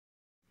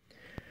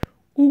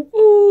Ooh,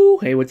 ooh.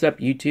 Hey, what's up,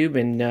 YouTube?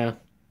 And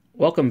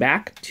welcome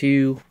back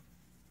to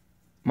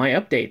my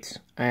updates.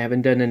 I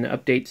haven't done an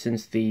update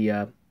since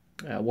the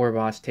War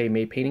Boss Tay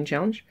May Painting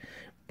Challenge,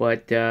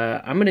 but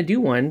I'm going to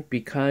do one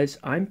because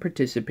I'm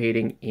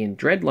participating in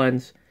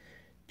Dreadlun's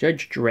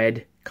Judge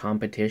Dredd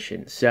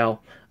competition. So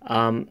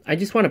I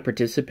just want to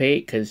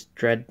participate because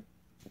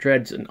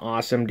Dredd's an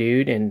awesome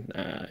dude,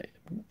 and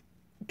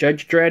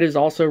Judge Dredd is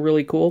also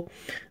really cool.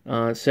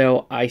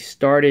 So I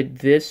started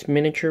this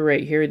miniature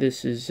right here.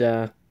 This is,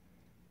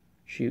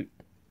 shoot,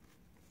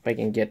 if I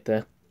can get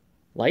the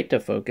light to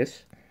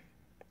focus.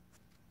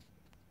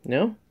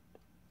 No?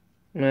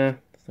 Nah,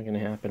 it's not going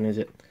to happen, is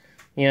it?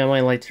 Yeah, my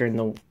lights are in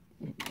the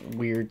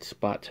weird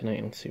spot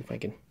tonight. Let's see if I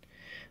can...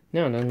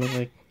 No, doesn't look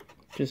like...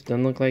 Just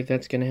doesn't look like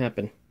that's going to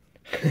happen.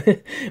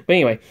 But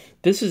anyway,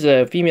 this is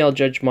a female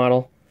judge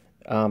model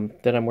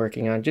that I'm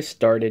working on. Just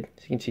started.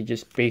 As you can see,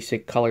 just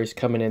basic colors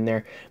coming in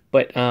there.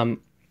 But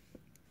I'm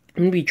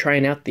going to be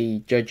trying out the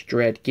Judge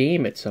Dredd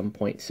game at some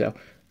point. So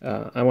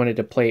I wanted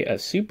to play a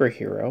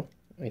superhero.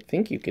 I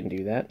think you can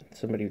do that.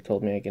 Somebody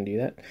told me I can do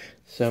that.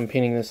 So I'm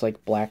painting this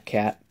like black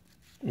cat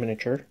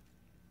miniature.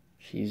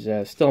 She's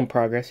still in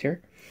progress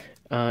here.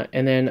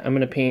 And then I'm going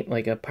to paint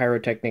like a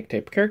pyrotechnic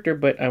type character,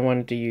 but I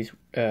wanted to use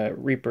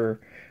Reaper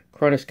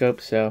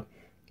chronoscope, so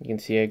you can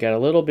see I got a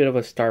little bit of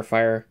a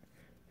Starfire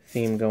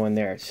theme going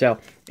there. So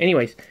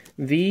anyways,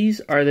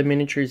 these are the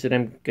miniatures that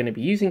I'm going to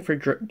be using for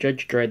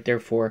Judge Dredd.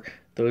 Therefore,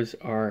 those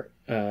are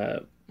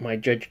my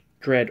Judge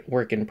Dredd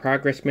work in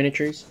progress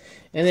miniatures.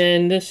 And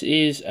then this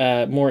is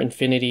more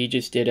Infinity.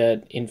 Just did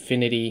an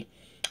Infinity,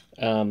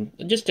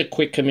 just a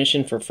quick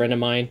commission for a friend of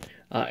mine.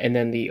 And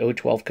then the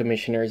O12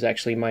 Commissioner is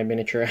actually my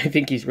miniature. I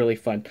think he's really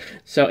fun.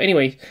 So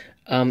anyway,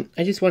 I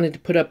just wanted to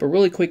put up a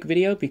really quick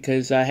video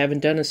because I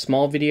haven't done a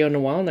small video in a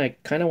while, and I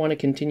kind of want to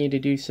continue to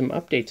do some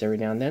updates every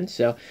now and then.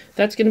 So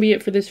that's going to be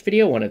it for this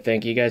video. I want to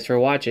thank you guys for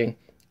watching,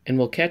 and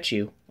we'll catch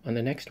you on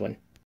the next one.